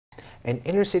An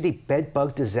inner-city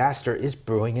bed-bug disaster is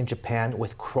brewing in Japan,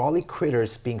 with crawly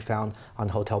critters being found on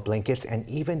hotel blankets and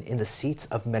even in the seats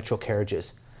of metro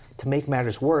carriages. To make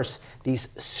matters worse, these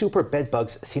super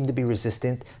bedbugs seem to be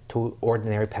resistant to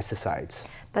ordinary pesticides.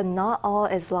 But not all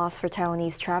is lost for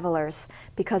Taiwanese travelers,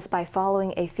 because by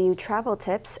following a few travel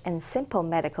tips and simple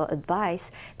medical advice,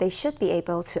 they should be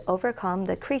able to overcome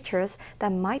the creatures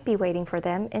that might be waiting for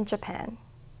them in Japan.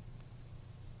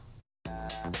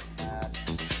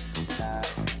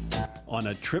 On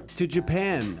a trip to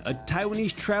Japan, a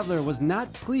Taiwanese traveler was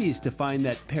not pleased to find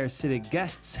that parasitic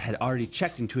guests had already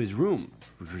checked into his room,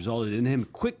 which resulted in him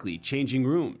quickly changing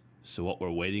rooms. So what were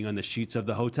waiting on the sheets of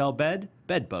the hotel bed?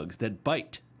 Bedbugs that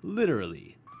bite,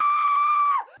 literally.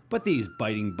 But these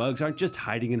biting bugs aren't just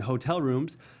hiding in hotel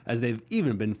rooms, as they've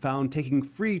even been found taking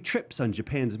free trips on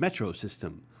Japan's metro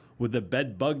system. With the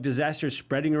bedbug disaster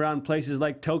spreading around places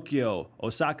like Tokyo,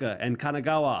 Osaka, and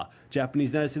Kanagawa,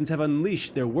 Japanese netizens have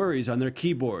unleashed their worries on their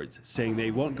keyboards, saying they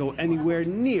won't go anywhere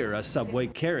near a subway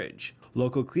carriage.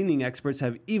 Local cleaning experts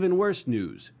have even worse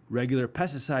news. Regular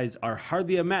pesticides are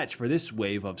hardly a match for this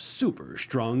wave of super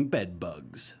strong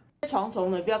bedbugs.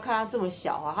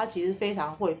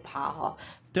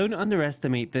 Don't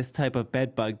underestimate this type of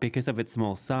bedbug because of its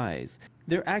small size.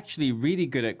 They're actually really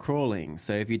good at crawling,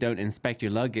 so if you don't inspect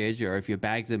your luggage, or if your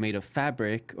bags are made of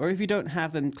fabric, or if you don't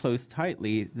have them closed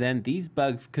tightly, then these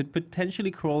bugs could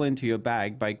potentially crawl into your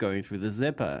bag by going through the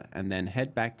zipper, and then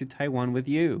head back to Taiwan with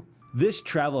you. This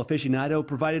travel aficionado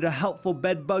provided a helpful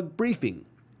bedbug briefing.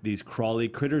 These crawly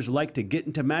critters like to get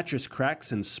into mattress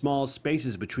cracks and small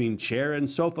spaces between chair and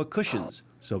sofa cushions.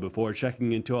 So before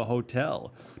checking into a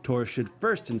hotel, tourists should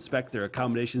first inspect their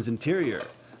accommodation's interior.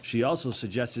 She also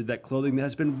suggested that clothing that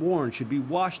has been worn should be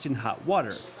washed in hot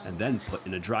water and then put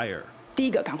in a dryer.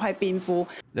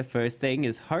 The first thing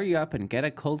is hurry up and get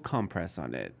a cold compress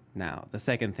on it. Now, the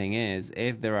second thing is,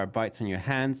 if there are bites on your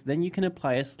hands, then you can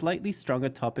apply a slightly stronger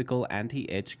topical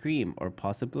anti-itch cream or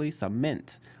possibly some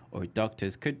mint. Or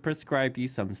doctors could prescribe you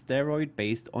some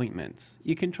steroid-based ointments.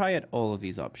 You can try out all of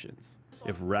these options.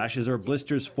 If rashes or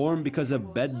blisters form because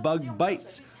of bedbug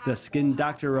bites, the skin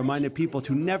doctor reminded people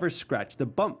to never scratch the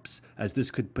bumps, as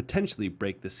this could potentially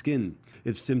break the skin.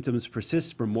 If symptoms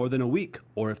persist for more than a week,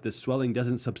 or if the swelling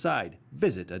doesn't subside,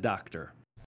 visit a doctor.